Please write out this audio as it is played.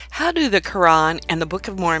How do the Quran and the Book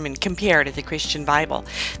of Mormon compare to the Christian Bible?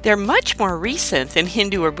 They're much more recent than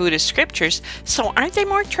Hindu or Buddhist scriptures, so aren't they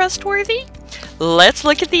more trustworthy? Let's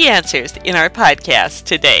look at the answers in our podcast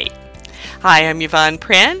today. Hi, I'm Yvonne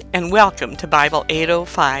Pren, and welcome to Bible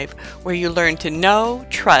 805, where you learn to know,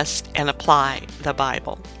 trust, and apply the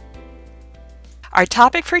Bible. Our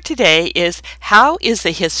topic for today is How is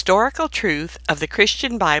the Historical Truth of the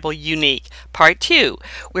Christian Bible Unique? Part 2.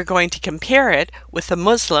 We're going to compare it with the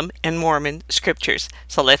Muslim and Mormon scriptures.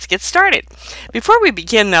 So let's get started. Before we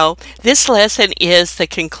begin though, this lesson is the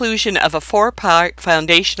conclusion of a 4-part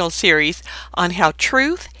foundational series on how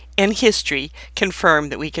truth and history confirm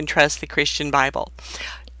that we can trust the Christian Bible.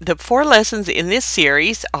 The 4 lessons in this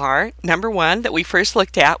series are, number 1, that we first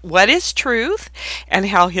looked at, what is truth and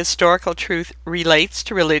how historical truth relates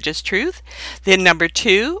to religious truth. Then number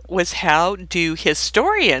 2 was how do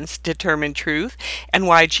historians determine truth and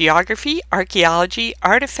why geography, archaeology,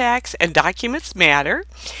 artifacts, and documents matter.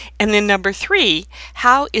 And then number 3,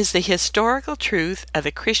 how is the historical truth of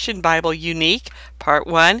the Christian Bible unique? Part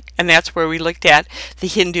 1, and that's where we looked at the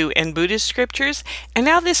Hindu and Buddhist scriptures. And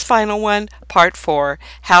now this final one, Part 4,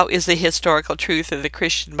 how is the historical truth of the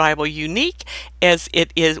Christian Bible unique as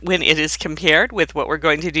it is when it is compared with what we're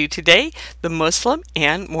going to do today, the Muslim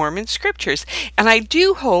and Mormon scriptures. And I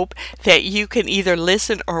do hope that you can either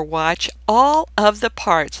listen or watch all of the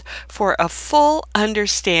parts for a full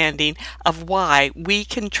understanding of why we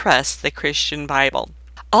can trust the Christian Bible.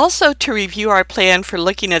 Also, to review our plan for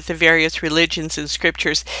looking at the various religions and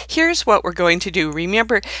scriptures, here's what we're going to do.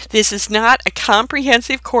 Remember, this is not a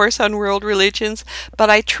comprehensive course on world religions, but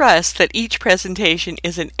I trust that each presentation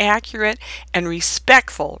is an accurate and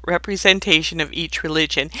respectful representation of each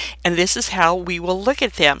religion, and this is how we will look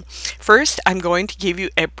at them. First, I'm going to give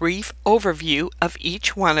you a brief overview of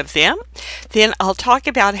each one of them. Then I'll talk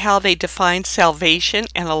about how they define salvation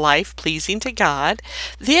and a life pleasing to God.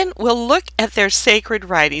 Then we'll look at their sacred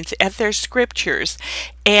writings, at their scriptures,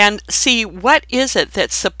 and see what is it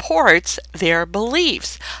that supports their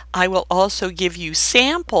beliefs. I will also give you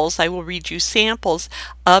samples. I will read you samples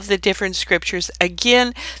of the different scriptures.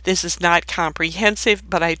 Again, this is not comprehensive,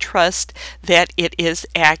 but I trust that it is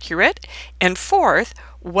accurate. And fourth,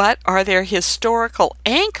 what are their historical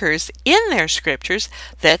anchors in their scriptures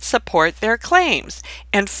that support their claims?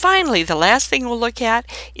 And finally, the last thing we'll look at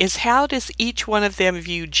is how does each one of them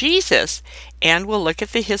view Jesus? And we'll look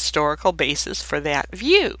at the historical basis for that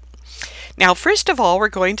view. Now, first of all, we're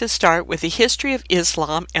going to start with the history of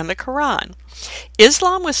Islam and the Quran.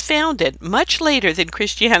 Islam was founded much later than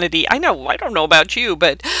Christianity. I don't know about you,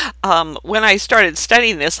 but when I started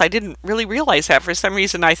studying this, I didn't really realize that. For some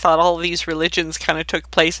reason, I thought all of these religions kind of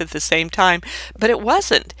took place at the same time, but it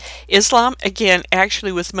wasn't. Islam, again,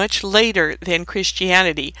 actually was much later than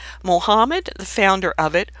Christianity. Muhammad, the founder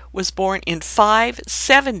of it, was born in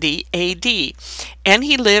 570 AD, and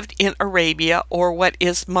he lived in Arabia, or what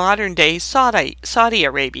is modern-day Saudi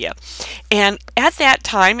Arabia. And at that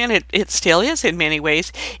time, and it still is in many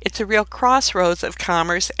ways, it's a real crossroads of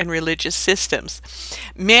commerce and religious systems.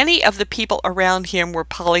 Many of the people around him were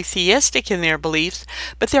polytheistic in their beliefs,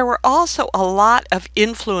 but there were also a lot of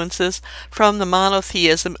influences from the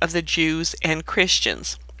monotheism of the Jews and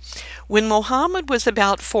Christians. When Muhammad was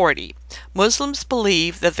about 40, Muslims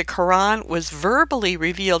believe that the Quran was verbally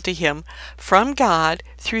revealed to him from God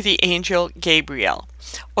through the angel Gabriel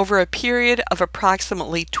over a period of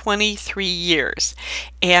approximately 23 years.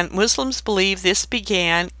 And Muslims believe this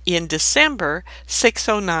began in December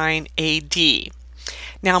 609 AD.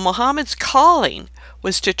 Now, Muhammad's calling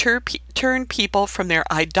was to turn people from their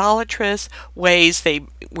idolatrous ways, they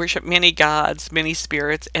worship many gods, many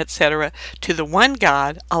spirits, etc., to the one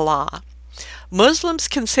God, Allah. Muslims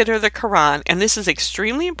consider the Quran, and this is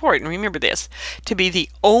extremely important, remember this, to be the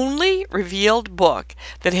only revealed book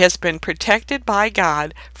that has been protected by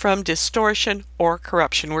God from distortion or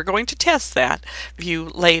corruption. We're going to test that view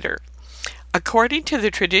later. According to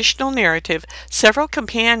the traditional narrative, several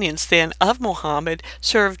companions then of Muhammad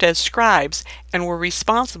served as scribes and were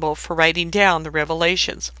responsible for writing down the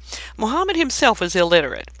revelations. Muhammad himself was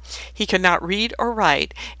illiterate. He could not read or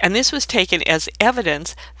write, and this was taken as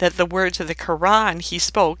evidence that the words of the Quran he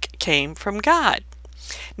spoke came from God.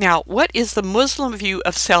 Now, what is the Muslim view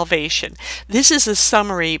of salvation? This is a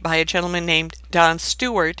summary by a gentleman named Don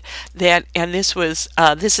Stewart, and this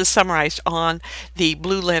is summarized on the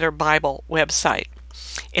Blue Letter Bible website.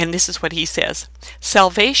 And this is what he says: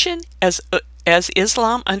 Salvation, as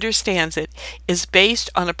Islam understands it, is based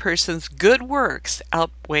on a person's good works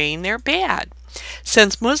outweighing their bad.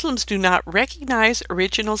 Since Muslims do not recognize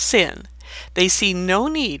original sin, they see no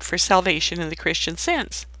need for salvation in the Christian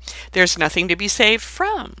sense. There's nothing to be saved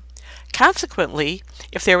from. Consequently,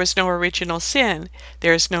 if there was no original sin,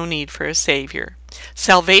 there is no need for a Savior.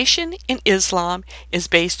 Salvation in Islam is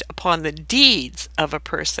based upon the deeds of a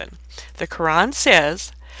person. The Quran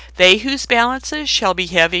says, "They whose balances shall be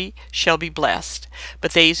heavy shall be blessed,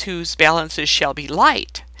 but they whose balances shall be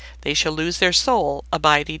light, they shall lose their soul,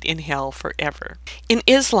 abiding in hell forever." In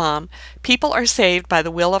Islam, people are saved by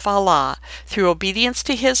the will of Allah through obedience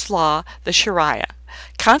to His law, the Sharia.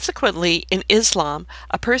 Consequently, in Islam,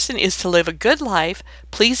 a person is to live a good life,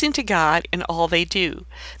 pleasing to God in all they do.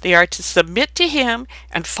 They are to submit to Him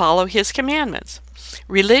and follow His commandments.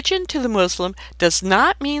 Religion to the Muslim does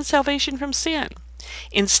not mean salvation from sin.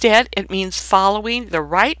 Instead, it means following the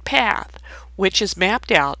right path, which is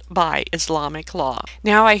mapped out by Islamic law.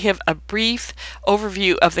 Now I have a brief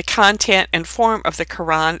overview of the content and form of the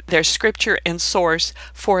Quran, their scripture and source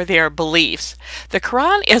for their beliefs. The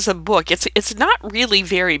Quran as a book, it's not really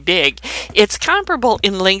very big. It's comparable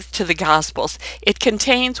in length to the Gospels. It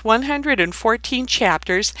contains 114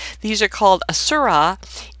 chapters. These are called a surah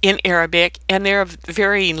in Arabic, and they're of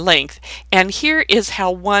varying length. And here is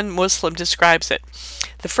how one Muslim describes it.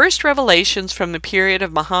 The first revelations from the period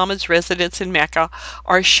of Muhammad's residence in Mecca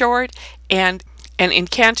are short and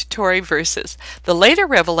incantatory verses. The later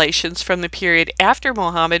revelations from the period after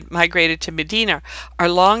Muhammad migrated to Medina are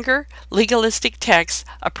longer, legalistic texts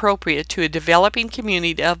appropriate to a developing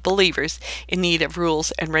community of believers in need of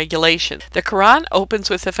rules and regulations. The Quran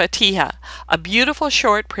opens with the Fatiha, a beautiful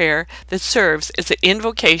short prayer that serves as an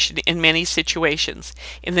invocation in many situations.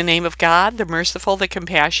 In the name of God, the merciful, the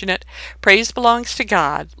compassionate, praise belongs to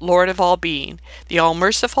God, Lord of all being, the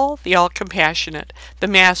all-merciful, the all-compassionate, the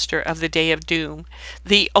Master of the day of doom.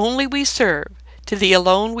 Thee only we serve, to Thee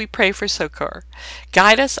alone we pray for succor.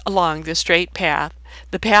 Guide us along the straight path,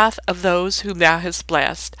 the path of those whom Thou hast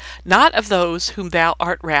blessed, not of those whom Thou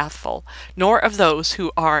art wrathful, nor of those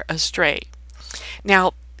who are astray.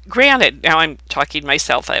 Now, granted, now I'm talking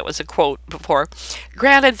myself, that was a quote before.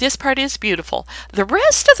 Granted, this part is beautiful. The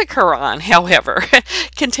rest of the Quran, however,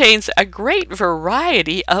 contains a great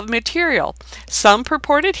variety of material. Some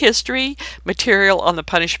purported history, material on the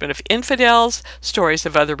punishment of infidels, stories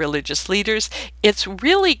of other religious leaders. It's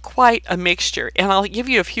really quite a mixture, and I'll give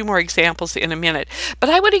you a few more examples in a minute. But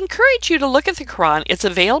I would encourage you to look at the Quran. It's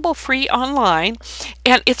available free online,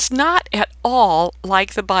 and it's not at all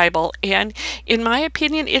like the Bible, and in my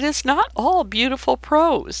opinion, it is not all beautiful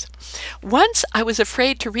prose. Once I was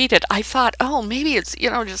afraid to read it. I thought, oh, maybe it's,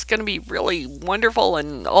 just going to be really wonderful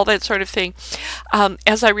and all that sort of thing,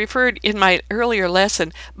 as I referred in my earlier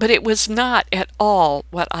lesson, but it was not at all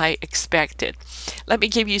what I expected. Let me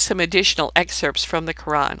give you some additional excerpts from the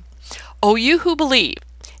Quran. O you who believe,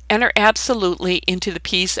 enter absolutely into the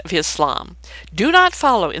peace of Islam. Do not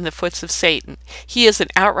follow in the footsteps of Satan. He is an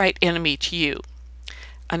outright enemy to you.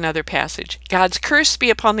 Another passage. God's curse be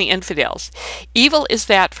upon the infidels. Evil is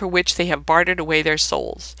that for which they have bartered away their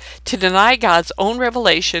souls. To deny God's own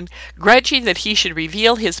revelation, grudging that He should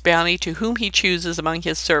reveal His bounty to whom He chooses among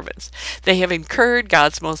His servants. They have incurred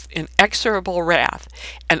God's most inexorable wrath,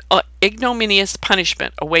 and ignominious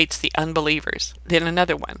punishment awaits the unbelievers. Then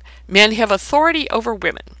another one. Men have authority over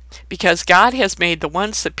women, because God has made the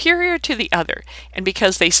one superior to the other, and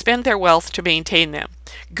because they spend their wealth to maintain them.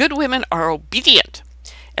 Good women are obedient.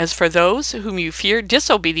 As for those whom you fear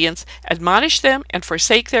disobedience, admonish them and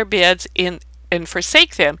forsake them in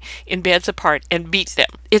beds apart and beat them.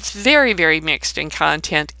 It's very, very mixed in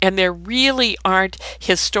content, and there really aren't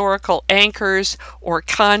historical anchors or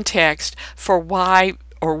context for why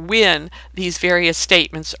or when these various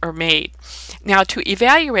statements are made. Now, to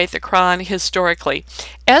evaluate the Quran historically,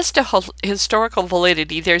 as to historical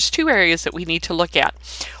validity, there's two areas that we need to look at.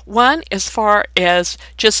 One, as far as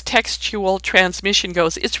just textual transmission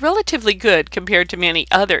goes, it's relatively good compared to many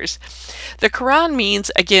others. The Quran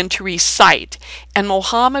means, again, to recite, and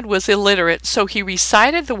Muhammad was illiterate, so he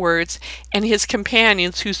recited the words, and his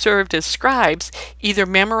companions, who served as scribes, either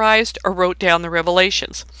memorized or wrote down the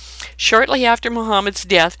revelations. Shortly after Muhammad's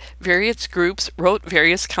death, various groups wrote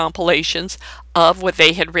various compilations of what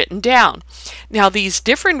they had written down. Now, these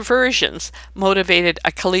different versions motivated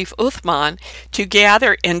a Caliph Uthman to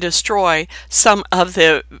gather and destroy some of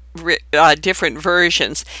the different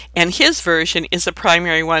versions, and his version is the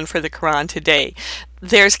primary one for the Quran today.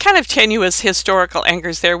 There's kind of tenuous historical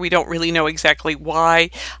anchors there. We don't really know exactly why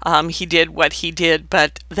he did what he did,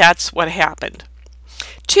 but that's what happened.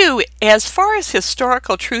 Two, as far as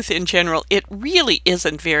historical truth in general, it really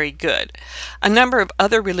isn't very good. A number of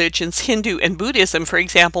other religions, Hindu and Buddhism, for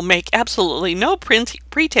example, make absolutely no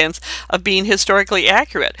pretense of being historically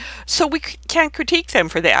accurate. So we can't critique them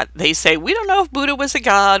for that. They say, we don't know if Buddha was a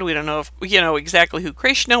god. We don't know if, exactly who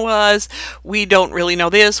Krishna was. We don't really know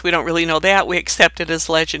this. We don't really know that. We accept it as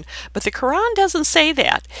legend. But the Quran doesn't say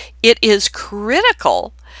that. It is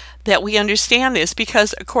critical that we understand this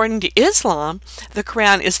because according to Islam, the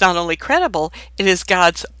Quran is not only credible, it is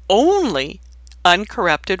God's only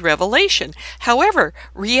uncorrupted revelation. However,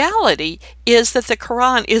 reality is that the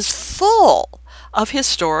Quran is full of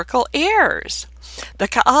historical errors. The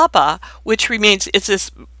Kaaba, which remains, it's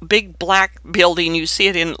this big black building. You see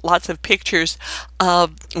it in lots of pictures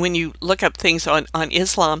when you look up things on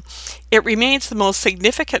Islam. It remains the most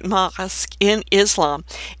significant mosque in Islam.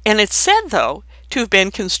 And it's said, though, to have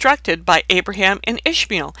been constructed by Abraham and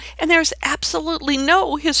Ishmael. And there's absolutely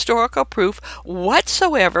no historical proof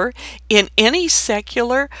whatsoever in any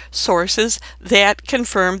secular sources that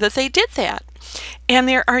confirm that they did that. And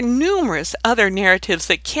there are numerous other narratives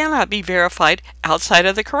that cannot be verified outside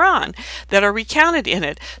of the Quran that are recounted in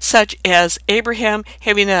it, such as Abraham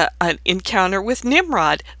having an encounter with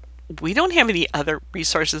Nimrod. We don't have any other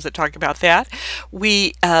resources that talk about that.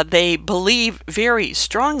 They believe very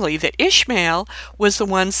strongly that Ishmael was the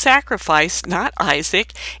one sacrificed, not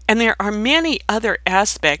Isaac, and there are many other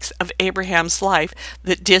aspects of Abraham's life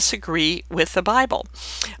that disagree with the Bible.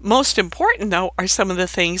 Most important, though, are some of the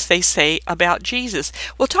things they say about Jesus.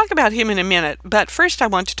 We'll talk about him in a minute, but first I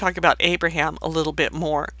want to talk about Abraham a little bit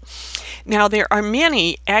more. Now, there are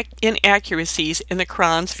many inaccuracies in the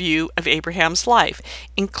Quran's view of Abraham's life,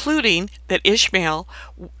 including that Ishmael,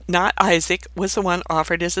 not Isaac, was the one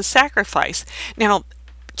offered as a sacrifice. Now,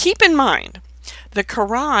 keep in mind, the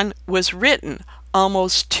Quran was written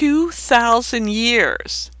almost 2,000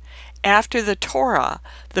 years after the Torah,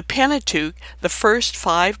 the Pentateuch, the first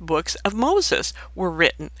 5 books of Moses, were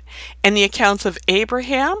written. And the accounts of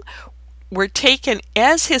Abraham were taken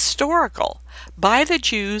as historical by the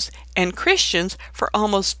Jews and Christians for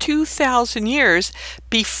almost 2,000 years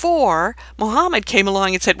before Muhammad came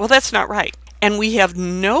along and said, well, that's not right. And we have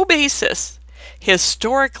no basis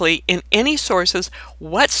historically in any sources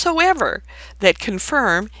whatsoever that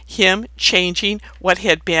confirm him changing what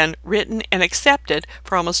had been written and accepted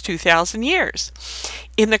for almost 2,000 years.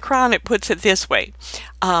 In the Quran, it puts it this way.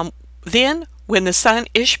 Then when the son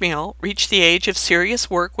Ishmael reached the age of serious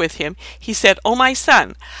work with him, he said, "Oh, my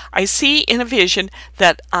son, I see in a vision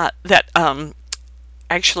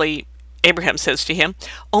actually Abraham says to him,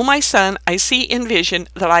 "O my son, I see in vision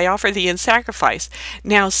that I offer thee in sacrifice.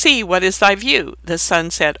 Now see, what is thy view?" The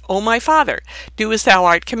son said, "O my father, do as thou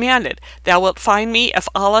art commanded. Thou wilt find me, if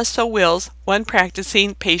Allah so wills, one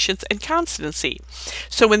practicing patience and constancy."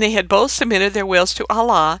 So when they had both submitted their wills to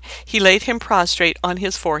Allah, he laid him prostrate on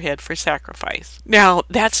his forehead for sacrifice. Now,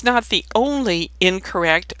 that's not the only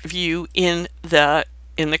incorrect view in the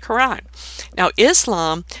Quran. Now,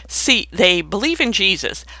 Islam, they believe in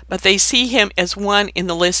Jesus, but they see him as one in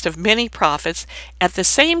the list of many prophets. At the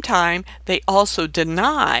same time, they also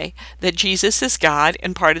deny that Jesus is God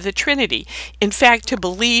and part of the Trinity. In fact, to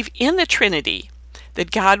believe in the Trinity,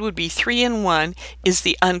 that God would be 3 in 1, is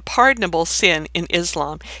the unpardonable sin in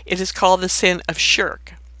Islam. It is called the sin of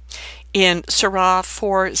shirk. In Surah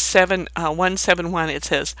 171, it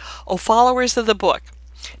says, "O followers of the book,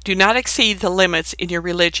 do not exceed the limits in your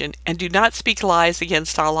religion, and do not speak lies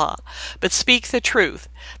against Allah, but speak the truth.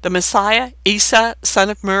 The Messiah, Isa,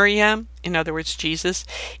 son of Maryam," in other words, Jesus,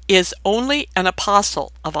 "is only an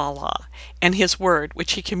apostle of Allah, and his word,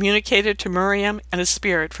 which he communicated to Maryam, and a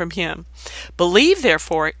spirit from him. Believe,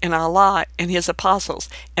 therefore, in Allah and his apostles,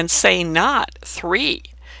 and say not 3.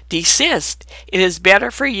 Desist. It is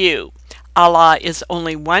better for you. Allah is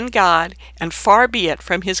only one God, and far be it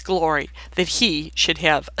from his glory that he should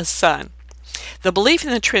have a son." The belief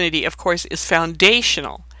in the Trinity, of course, is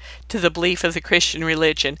foundational to the belief of the Christian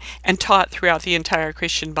religion and taught throughout the entire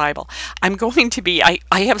Christian Bible.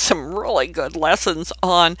 I have some really good lessons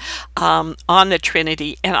on the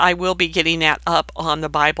Trinity, and I will be getting that up on the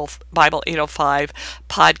Bible 805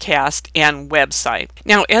 podcast and website.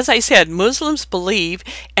 Now, as I said, Muslims believe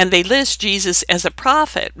and they list Jesus as a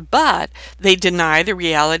prophet, but they deny the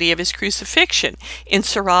reality of his crucifixion. In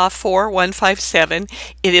Surah 157,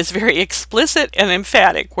 it is very explicit and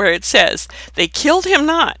emphatic, where it says, "They killed him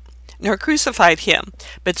not, nor crucified him,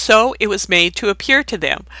 but so it was made to appear to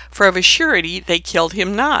them, for of a surety they killed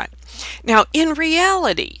him not." Now, in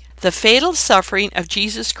reality, the fatal suffering of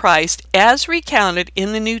Jesus Christ, as recounted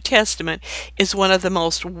in the New Testament, is one of the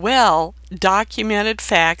most well documented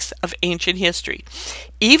facts of ancient history.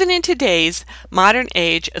 Even in today's modern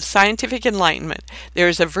age of scientific enlightenment, there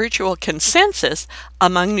is a virtual consensus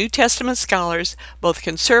among New Testament scholars, both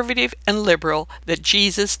conservative and liberal, that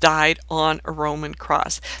Jesus died on a Roman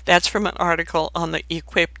cross. That's from an article on the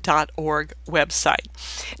equip.org website.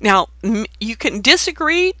 Now, you can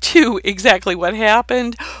disagree to exactly what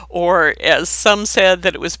happened, or as some said,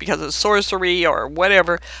 that it was because of sorcery or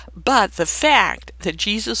whatever, but the fact that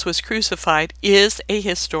Jesus was crucified is a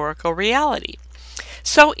historical reality.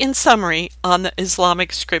 So, in summary, on the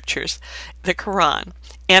Islamic scriptures, the Quran,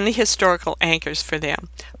 and the historical anchors for them,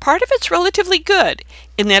 part of it's relatively good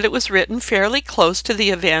in that it was written fairly close to the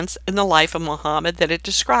events in the life of Muhammad that it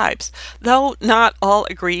describes, though not all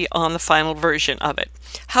agree on the final version of it.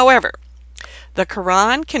 However, the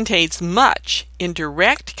Quran contains much in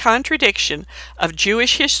direct contradiction of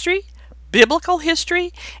Jewish history, biblical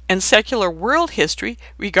history, and secular world history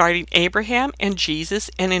regarding Abraham and Jesus,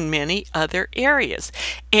 and in many other areas.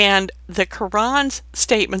 And the Quran's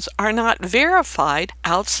statements are not verified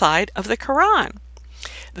outside of the Quran.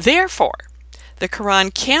 Therefore, the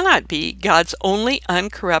Quran cannot be God's only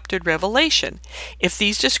uncorrupted revelation if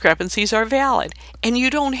these discrepancies are valid, and you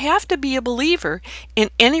don't have to be a believer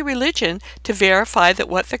in any religion to verify that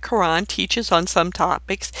what the Quran teaches on some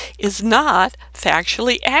topics is not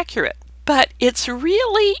factually accurate. But it's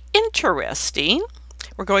really interesting.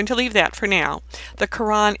 We're going to leave that for now. The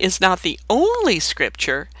Quran is not the only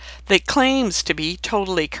scripture that claims to be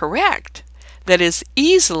totally correct, that is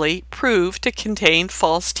easily proved to contain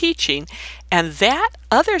false teaching, and that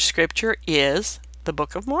other scripture is the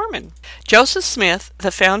Book of Mormon. Joseph Smith,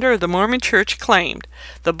 the founder of the Mormon Church, claimed,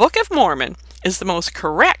 "The Book of Mormon is the most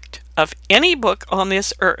correct of any book on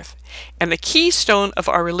this earth, and the keystone of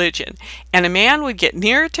our religion, and a man would get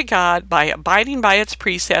nearer to God by abiding by its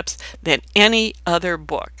precepts than any other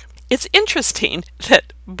book." It's interesting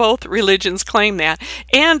that both religions claim that,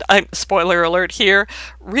 and spoiler alert here,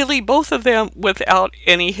 really both of them without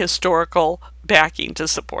any historical backing to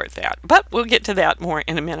support that. But we'll get to that more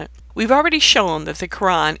in a minute. We've already shown that the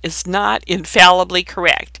Quran is not infallibly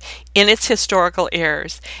correct in its historical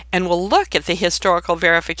errors, and we'll look at the historical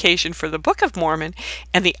verification for the Book of Mormon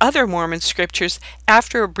and the other Mormon scriptures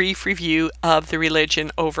after a brief review of the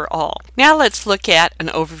religion overall. Now let's look at an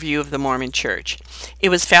overview of the Mormon Church. It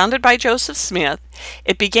was founded by Joseph Smith.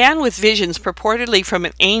 It began with visions purportedly from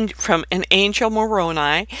an angel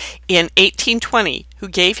Moroni in 1820, who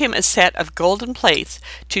gave him a set of golden plates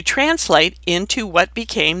to translate into what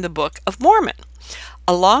became the Book of Mormon.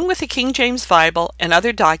 Along with the King James Bible and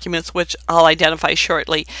other documents which I'll identify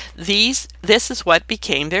shortly, this is what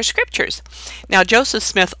became their scriptures. Now, Joseph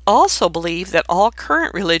Smith also believed that all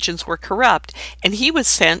current religions were corrupt, and he was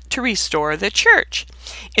sent to restore the church.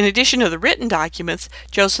 In addition to the written documents,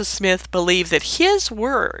 Joseph Smith believed that his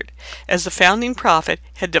word, as the founding prophet,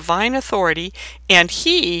 had divine authority, and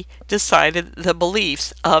he decided the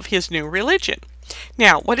beliefs of his new religion.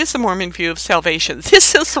 Now, what is the Mormon view of salvation?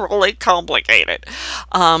 This is really complicated,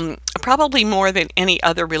 probably more than any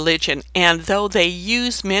other religion, and though they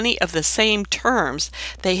use many of the same terms,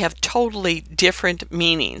 they have totally different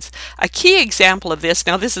meanings. A key example of this,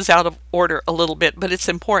 now this is out of order a little bit, but it's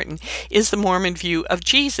important, is the Mormon view of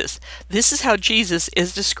Jesus. This is how Jesus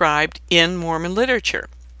is described in Mormon literature.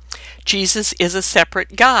 Jesus is a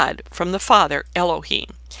separate God from the Father,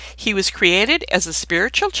 Elohim. He was created as a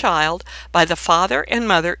spiritual child by the Father and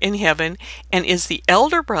Mother in heaven, and is the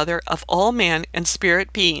elder brother of all men and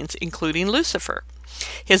spirit beings, including Lucifer.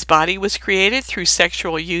 His body was created through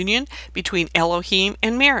sexual union between Elohim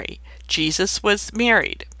and Mary. Jesus was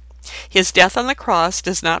married. His death on the cross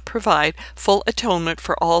does not provide full atonement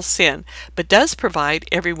for all sin, but does provide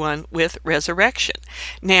everyone with resurrection.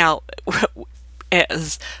 Now,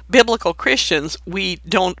 as biblical Christians, we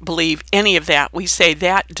don't believe any of that. We say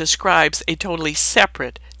that describes a totally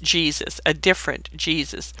separate Jesus, a different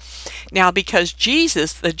Jesus. Now, because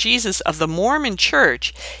Jesus, the Jesus of the Mormon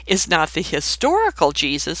Church, is not the historical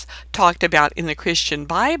Jesus talked about in the Christian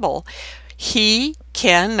Bible, he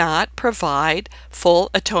cannot provide full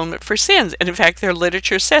atonement for sins. And in fact, their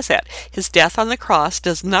literature says that. His death on the cross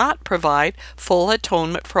does not provide full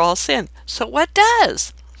atonement for all sin. So what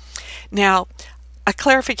does? Now, a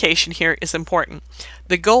clarification here is important.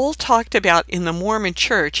 The goal talked about in the Mormon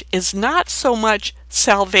Church is not so much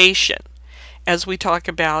salvation, as we talk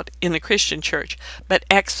about in the Christian Church, but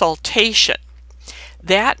exaltation.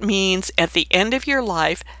 That means at the end of your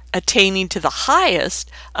life, attaining to the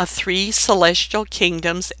highest of 3 celestial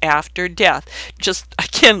kingdoms after death. Just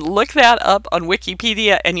again, look that up on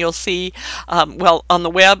Wikipedia and you'll see, on the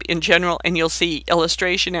web in general, and you'll see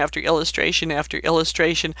illustration after illustration after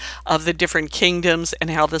illustration of the different kingdoms and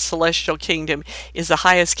how the celestial kingdom is the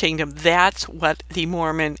highest kingdom. That's what the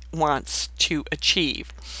Mormon wants to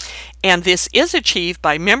achieve. And this is achieved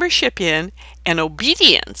by membership in and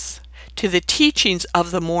obedience to the teachings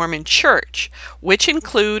of the Mormon Church, which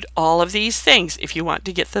include all of these things if you want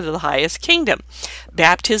to get to the highest kingdom.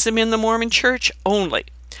 Baptism in the Mormon Church only.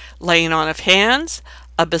 Laying on of hands,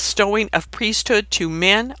 a bestowing of priesthood to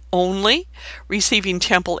men only, receiving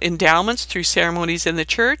temple endowments through ceremonies in the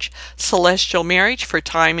church, celestial marriage for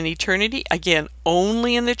time and eternity, again,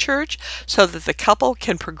 only in the church, so that the couple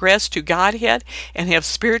can progress to Godhead and have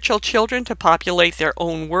spiritual children to populate their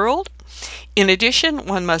own world. In addition,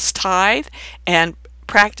 one must tithe and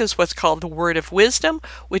practice what's called the word of wisdom,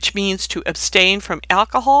 which means to abstain from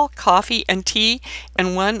alcohol, coffee, and tea,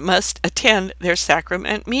 and one must attend their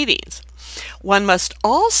sacrament meetings. One must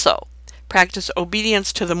also practice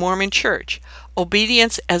obedience to the Mormon Church,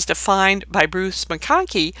 obedience as defined by Bruce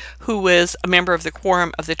McConkie, who was a member of the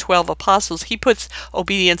Quorum of the 12 Apostles. He puts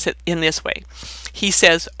obedience in this way. He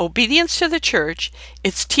says, obedience to the Church,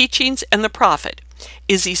 its teachings, and the prophet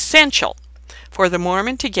is essential for the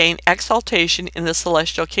Mormon to gain exaltation in the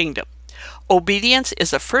celestial kingdom. Obedience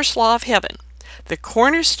is the first law of heaven, the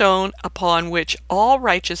cornerstone upon which all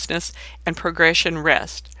righteousness and progression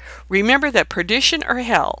rest. Remember that perdition or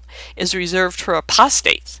hell is reserved for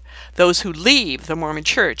apostates, those who leave the Mormon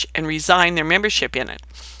Church and resign their membership in it.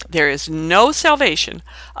 There is no salvation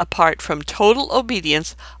apart from total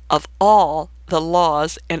obedience of all the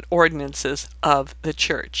laws and ordinances of the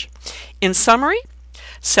church. In summary,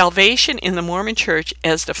 salvation in the Mormon Church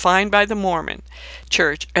as defined by the Mormon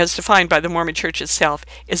Church itself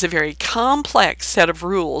is a very complex set of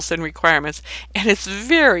rules and requirements, and it's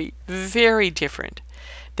very, very different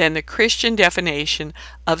than the Christian definition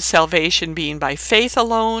of salvation being by faith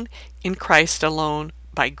alone, in Christ alone,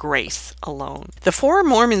 by grace alone. The 4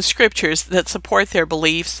 Mormon scriptures that support their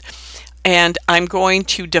beliefs, and I'm going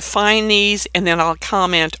to define these and then I'll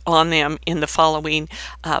comment on them in the following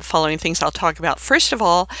things I'll talk about. First of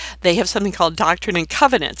all, they have something called Doctrine and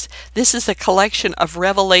Covenants. This is a collection of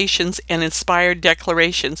revelations and inspired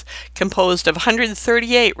declarations composed of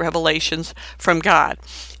 138 revelations from God.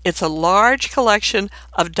 It's a large collection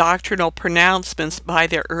of doctrinal pronouncements by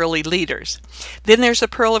their early leaders. Then there's a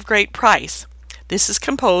Pearl of Great Price. This is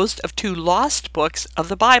composed of 2 lost books of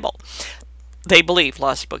the Bible. They believe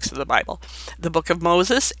lost books of the Bible, the Book of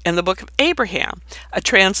Moses and the Book of Abraham, a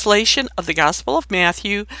translation of the Gospel of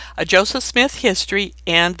Matthew, a Joseph Smith history,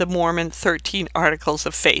 and the Mormon 13 Articles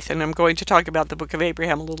of Faith. And I'm going to talk about the Book of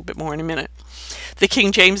Abraham a little bit more in a minute. The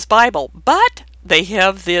King James Bible, but they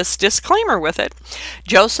have this disclaimer with it.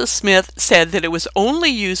 Joseph Smith said that it was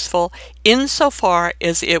only useful insofar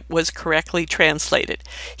as it was correctly translated.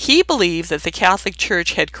 He believed that the Catholic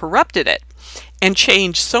Church had corrupted it and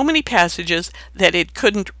changed so many passages that it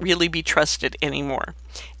couldn't really be trusted anymore.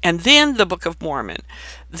 And then the Book of Mormon.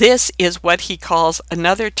 This is what he calls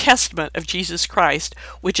another testament of Jesus Christ,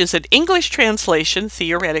 which is an English translation,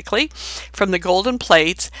 theoretically, from the Golden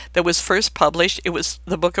Plates that was first published.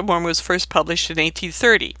 The Book of Mormon was first published in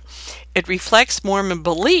 1830. It reflects Mormon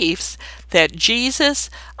beliefs about Jesus,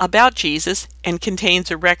 and contains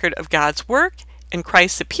a record of God's work and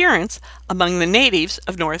Christ's appearance among the natives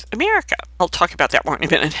of North America. I'll talk about that more in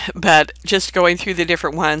a minute, but just going through the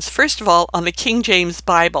different ones. First of all, on the King James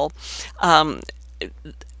Bible,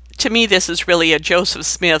 to me, this is really a Joseph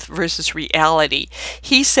Smith versus reality.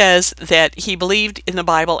 He says that he believed in the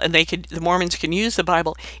Bible and the Mormons can use the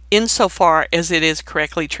Bible insofar as it is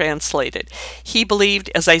correctly translated. He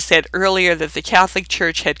believed, as I said earlier, that the Catholic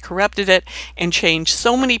Church had corrupted it and changed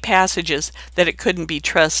so many passages that it couldn't be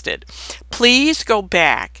trusted. Please go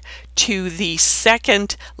back to the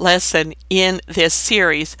second lesson in this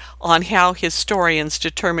series on how historians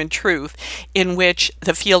determine truth, in which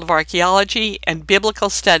the field of archaeology and biblical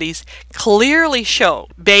studies clearly show,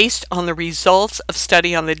 based on the results of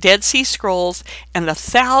study on the Dead Sea Scrolls and the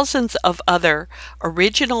thousands of other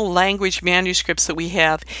original language manuscripts that we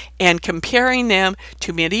have, and comparing them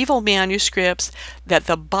to medieval manuscripts, that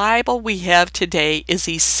the Bible we have today is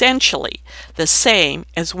essentially the same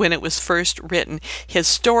as when it was first written.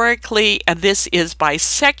 Historically, and this is by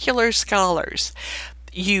secular scholars,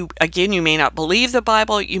 you may not believe the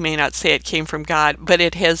Bible, you may not say it came from God, but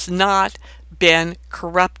it has not been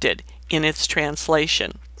corrupted in its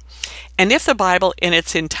translation. And if the Bible in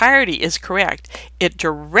its entirety is correct, it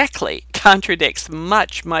directly contradicts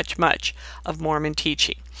much, much, much of Mormon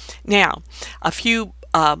teaching. Now, a few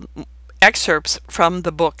excerpts from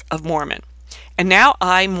the Book of Mormon. And now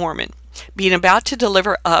I, Mormon, being about to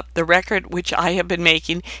deliver up the record which I have been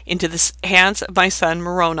making into the hands of my son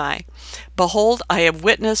Moroni, behold, I have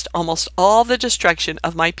witnessed almost all the destruction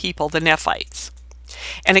of my people, the Nephites.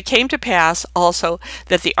 And it came to pass also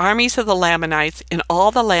that the armies of the Lamanites in all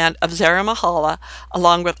the land of Zarahemla,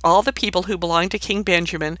 along with all the people who belonged to King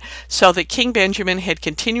Benjamin, so that King Benjamin had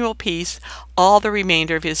continual peace all the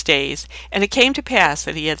remainder of his days. And it came to pass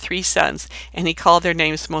that he had 3 sons, and he called their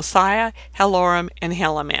names Mosiah, Haloram, and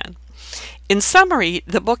Helaman. In summary,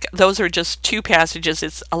 the book, those are just 2 passages.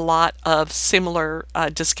 It's a lot of similar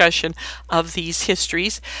discussion of these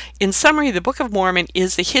histories. In summary, the Book of Mormon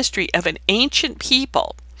is the history of an ancient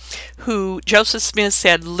people who Joseph Smith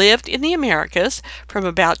said lived in the Americas from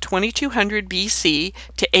about 2200 BC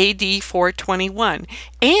to AD 421.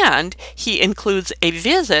 And he includes a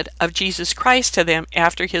visit of Jesus Christ to them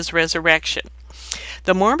after his resurrection.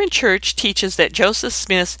 The Mormon Church teaches that Joseph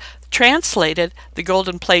Smith translated the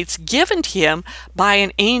golden plates given to him by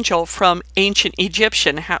an angel from ancient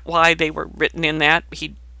Egyptian. Why they were written in that,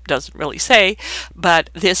 he doesn't really say, but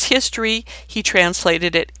this history, he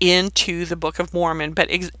translated it into the Book of Mormon. But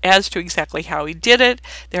as to exactly how he did it,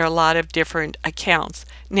 there are a lot of different accounts.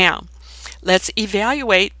 Now, let's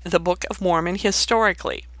evaluate the Book of Mormon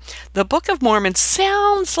historically. The Book of Mormon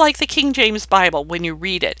sounds like the King James Bible when you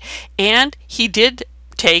read it, and he did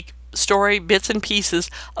take story bits and pieces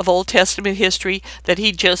of Old Testament history that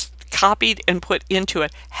he just copied and put into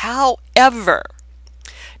it. However,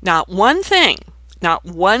 not one thing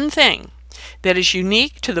that is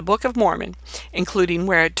unique to the Book of Mormon, including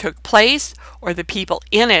where it took place or the people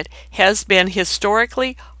in it, has been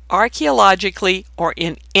historically, archaeologically, or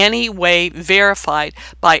in any way verified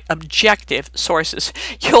by objective sources.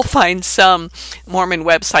 You'll find some Mormon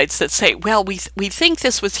websites that say, well, we think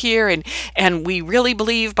this was here, and we really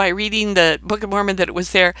believe by reading the Book of Mormon that it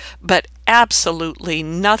was there, but absolutely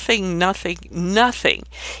nothing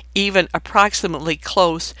even approximately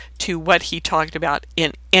close to what he talked about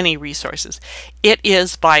in any resources. It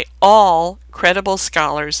is by all credible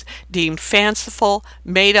scholars deemed fanciful,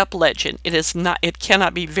 made-up legend. It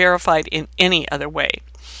cannot be verified in any other way.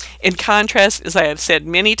 In contrast, as I have said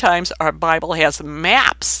many times, our Bible has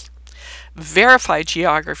maps, verified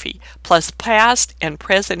geography, plus past and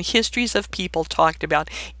present histories of people talked about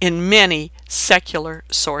in many secular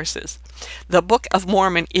sources. The Book of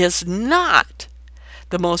Mormon is not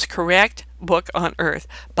the most correct book on earth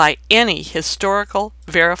by any historical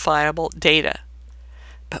verifiable data.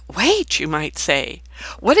 But wait, you might say,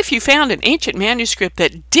 what if you found an ancient manuscript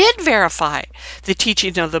that did verify the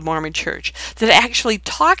teaching of the Mormon Church, that actually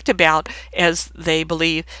talked about, as they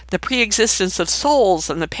believe, the pre-existence of souls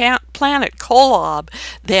and the planet Kolob,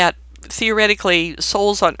 that theoretically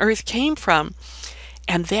souls on earth came from?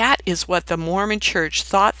 And that is what the Mormon Church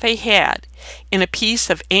thought they had in a piece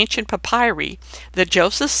of ancient papyri that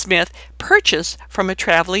Joseph Smith purchased from a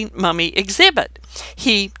traveling mummy exhibit.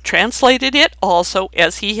 He translated it also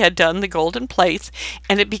as he had done the golden plates,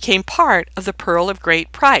 and it became part of the Pearl of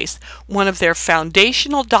Great Price, one of their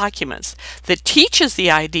foundational documents that teaches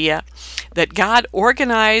the idea that God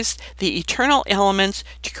organized the eternal elements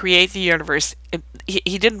to create the universe.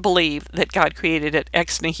 He didn't believe that God created it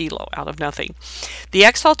ex nihilo, out of nothing. The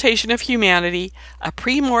exaltation of humanity, a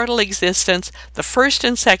premortal existence, the first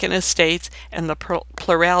and second estates, and the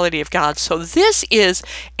plurality of God. So this is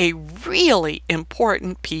a really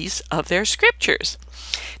important piece of their scriptures.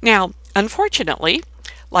 Now, unfortunately,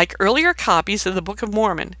 like earlier copies of the Book of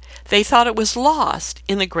Mormon, they thought it was lost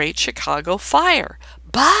in the Great Chicago Fire.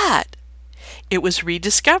 But it was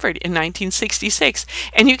rediscovered in 1966,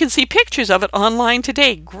 and you can see pictures of it online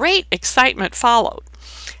today. Great excitement followed.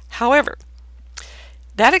 However,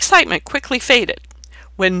 that excitement quickly faded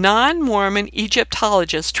when non-Mormon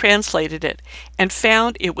Egyptologists translated it and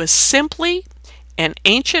found it was simply an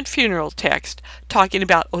ancient funeral text talking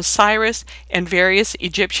about Osiris and various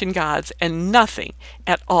Egyptian gods and nothing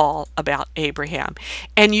at all about Abraham.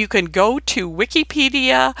 And you can go to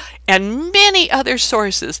Wikipedia and many other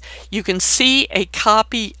sources. You can see a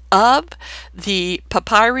copy of the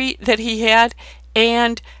papyri that he had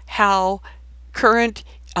and how current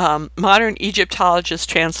modern Egyptologists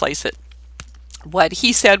translate it. what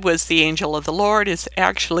he said was the angel of the Lord is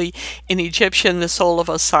actually in Egyptian the soul of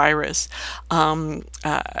Osiris. Um,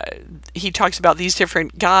 uh, he talks about these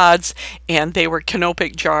different gods, and they were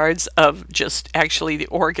canopic jars of just actually the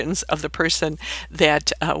organs of the person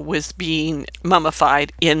that was being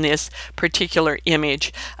mummified in this particular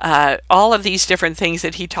image. All of these different things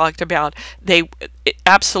that he talked about, they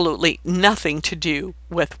absolutely nothing to do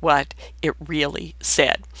with what it really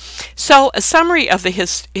said. So, a summary of the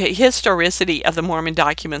historicity of the Mormon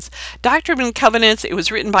documents. Doctrine and Covenants, it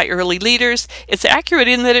was written by early leaders. It's accurate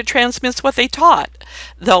in that it transmits what they taught,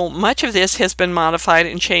 though much of this has been modified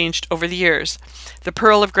and changed over the years. The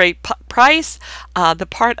Pearl of Great Price, the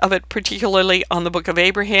part of it particularly on the Book of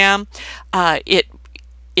Abraham, it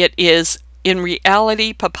is in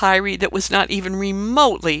reality papyri that was not even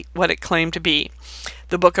remotely what it claimed to be.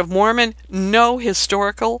 The Book of Mormon, no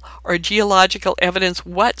historical or geological evidence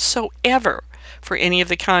whatsoever for any of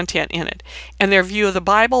the content in it. And their view of the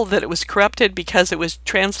Bible, that it was corrupted because it was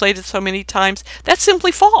translated so many times, that's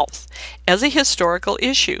simply false as a historical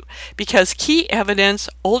issue, because key evidence,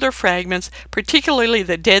 older fragments, particularly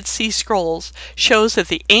the Dead Sea Scrolls, shows that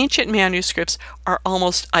the ancient manuscripts are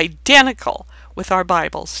almost identical with our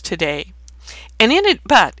Bibles today.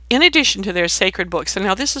 But in addition to their sacred books, and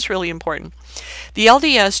now this is really important, the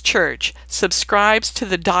LDS Church subscribes to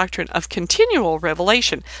the doctrine of continual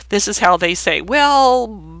revelation. This is how they say, well,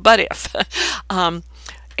 but if.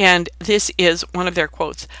 And this is one of their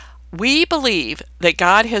quotes. We believe that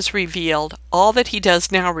God has revealed all that he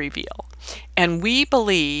does now reveal, and we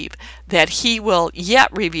believe that he will yet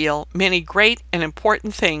reveal many great and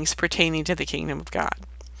important things pertaining to the kingdom of God.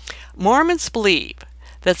 Mormons believe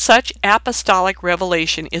that such apostolic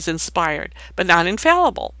revelation is inspired, but not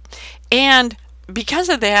infallible. And because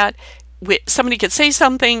of that, somebody could say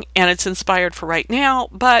something and it's inspired for right now,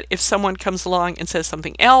 but if someone comes along and says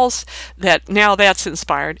something else, that now that's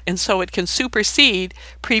inspired, and so it can supersede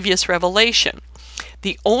previous revelation.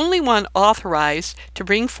 The only one authorized to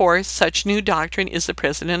bring forth such new doctrine is the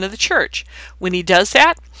president of the church. When he does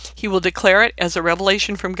that, he will declare it as a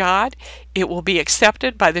revelation from God. It will be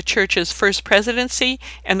accepted by the church's first presidency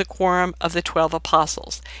and the quorum of the 12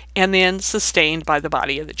 apostles, and then sustained by the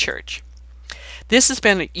body of the church. This has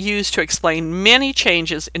been used to explain many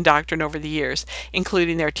changes in doctrine over the years,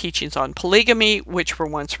 including their teachings on polygamy, which were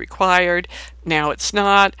once required, now it's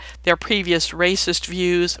not, their previous racist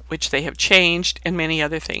views, which they have changed, and many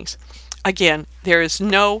other things. Again, there is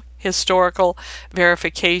no historical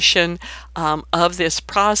verification of this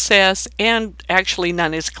process, and actually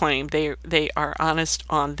none is claimed. They are honest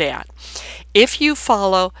on that. If you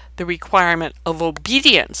follow the requirement of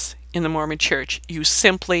obedience in the Mormon Church, you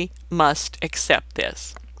simply must accept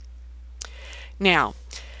this. Now,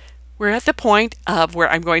 we're at the point of where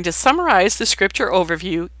I'm going to summarize the scripture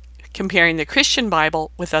overview, comparing the Christian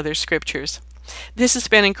Bible with other scriptures. This has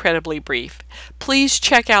been incredibly brief. Please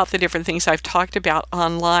check out the different things I've talked about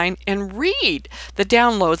online and read the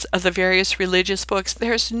downloads of the various religious books.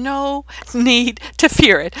 There's no need to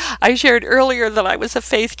fear it. I shared earlier that I was a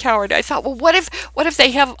faith coward. I thought, well, what if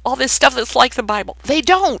they have all this stuff that's like the Bible? They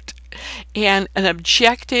don't. And an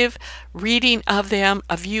objective reading of them,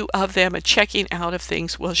 a view of them, a checking out of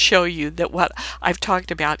things will show you that what I've talked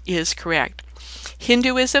about is correct.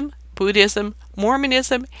 Hinduism, Buddhism,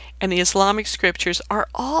 Mormonism, and the Islamic scriptures are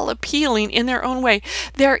all appealing in their own way.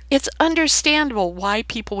 It's understandable why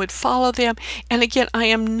people would follow them. And again, I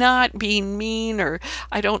am not being mean, or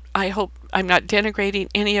I hope I'm not denigrating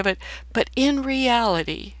any of it, but in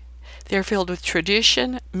reality, they're filled with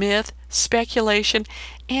tradition, myth, speculation,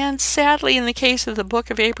 and sadly, in the case of the Book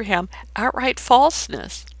of Abraham, outright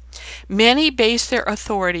falseness. Many base their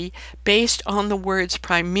authority based on the words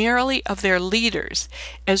primarily of their leaders,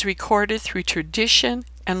 as recorded through tradition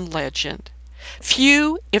and legend.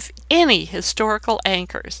 Few, if any, historical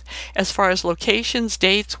anchors, as far as locations,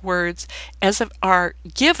 dates, words, are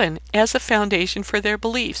given as a foundation for their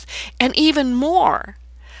beliefs. And even more,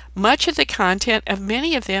 much of the content of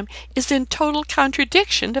many of them is in total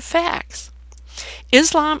contradiction to facts.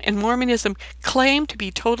 Islam and Mormonism claim to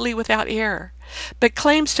be totally without error, but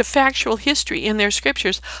claims to factual history in their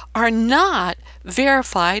scriptures are not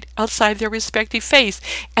verified outside their respective faiths.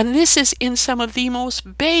 And this is in some of the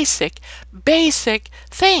most basic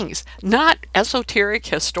things, not esoteric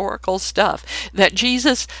historical stuff, that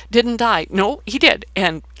Jesus didn't die. No, he did.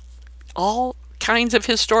 And all kinds of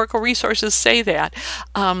historical resources say that.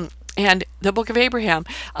 And the Book of Abraham,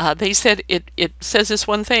 they said it says this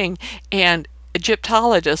one thing, and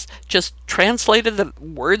Egyptologists just translated the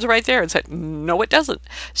words right there and said, no, it doesn't.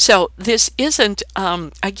 So this isn't,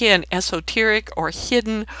 again, esoteric or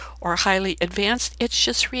hidden or highly advanced. It's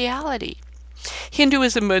just reality.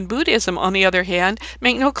 Hinduism and Buddhism, on the other hand,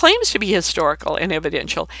 make no claims to be historical and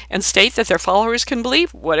evidential and state that their followers can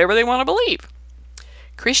believe whatever they want to believe.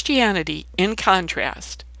 Christianity, in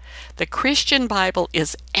contrast, the Christian Bible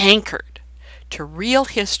is anchored to real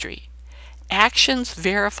history, actions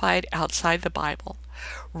verified outside the Bible,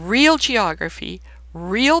 real geography,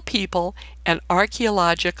 real people, and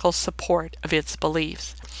archaeological support of its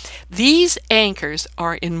beliefs. These anchors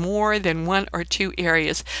are in more than one or two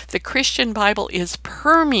areas. The Christian Bible is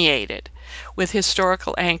permeated with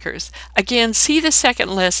historical anchors. Again, see the second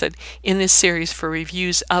lesson in this series for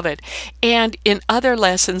reviews of it, and in other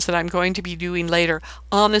lessons that I'm going to be doing later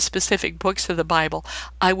on the specific books of the Bible,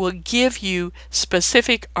 I will give you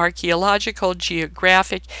specific archaeological,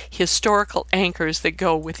 geographic, historical anchors that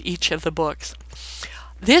go with each of the books.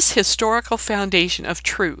 This historical foundation of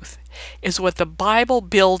truth is what the Bible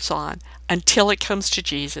builds on until it comes to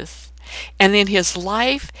Jesus. And then his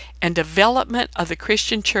life and development of the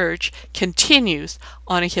Christian church continues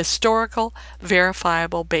on a historical,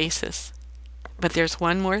 verifiable basis. But there's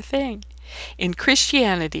one more thing. In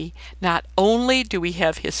Christianity, not only do we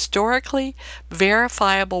have historically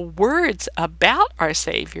verifiable words about our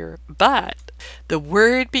Savior, but the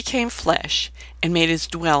Word became flesh and made his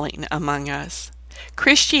dwelling among us.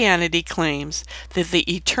 Christianity claims that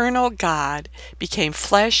the eternal God became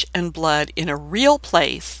flesh and blood in a real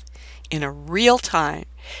place, in a real time,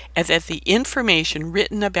 and that the information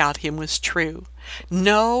written about him was true.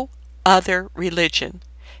 No other religion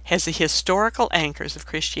has the historical anchors of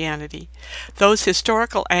Christianity. Those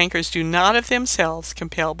historical anchors do not of themselves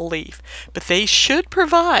compel belief, but they should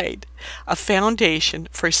provide a foundation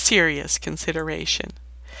for serious consideration.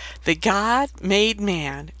 The God-made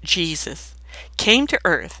man, Jesus, came to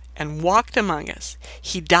earth and walked among us.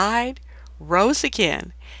 He died, rose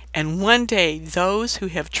again, and one day those who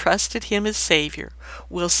have trusted him as Savior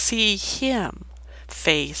will see him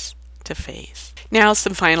face to face. Now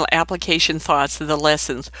some final application thoughts of the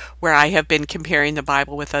lessons where I have been comparing the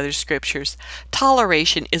Bible with other scriptures.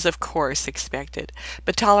 Toleration is of course expected,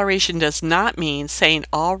 but toleration does not mean saying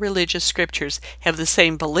all religious scriptures have the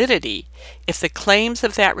same validity if the claims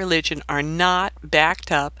of that religion are not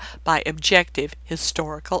backed up by objective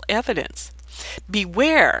historical evidence.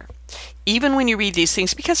 Beware, even when you read these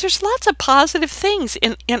things, because there's lots of positive things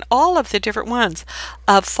in all of the different ones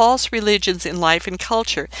of false religions in life and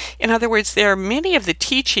culture. In other words, there are many of the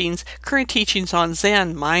teachings, current teachings on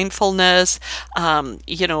Zen, mindfulness,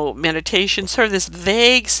 meditation, sort of this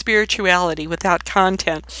vague spirituality without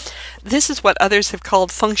content. This is what others have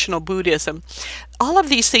called functional Buddhism. All of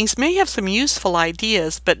these things may have some useful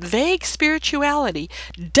ideas, but vague spirituality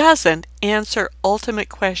doesn't answer ultimate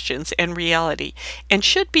questions and reality, and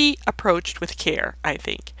should be approached with care, I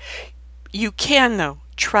think. You can, though,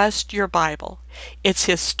 trust your Bible. Its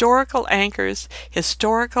historical anchors,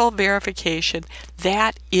 historical verification,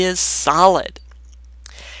 that is solid.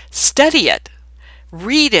 Study it,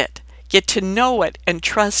 read it, get to know it, and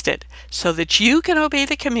trust it so that you can obey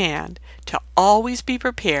the command to always be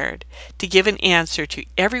prepared to give an answer to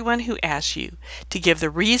everyone who asks you, to give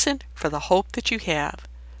the reason for the hope that you have,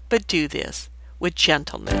 but do this with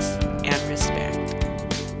gentleness and respect.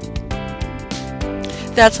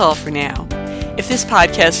 That's all for now. If this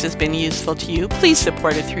podcast has been useful to you, please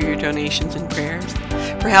support it through your donations and prayers.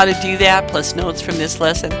 For how to do that, plus notes from this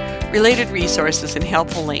lesson, related resources, and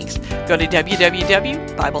helpful links, go to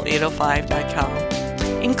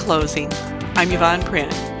www.bible805.com. In closing, I'm Yvonne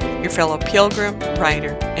Print, your fellow pilgrim,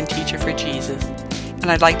 writer, and teacher for Jesus, and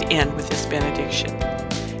I'd like to end with this benediction.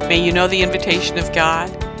 May you know the invitation of God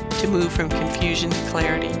to move from confusion to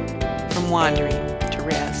clarity, from wandering to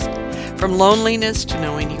rest, from loneliness to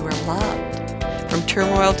knowing you are loved, from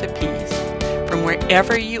turmoil to peace, from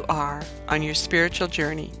wherever you are on your spiritual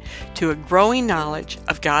journey to a growing knowledge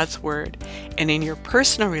of God's Word and in your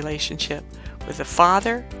personal relationship with the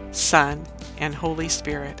Father, Son, and Holy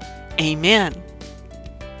Spirit. Amen.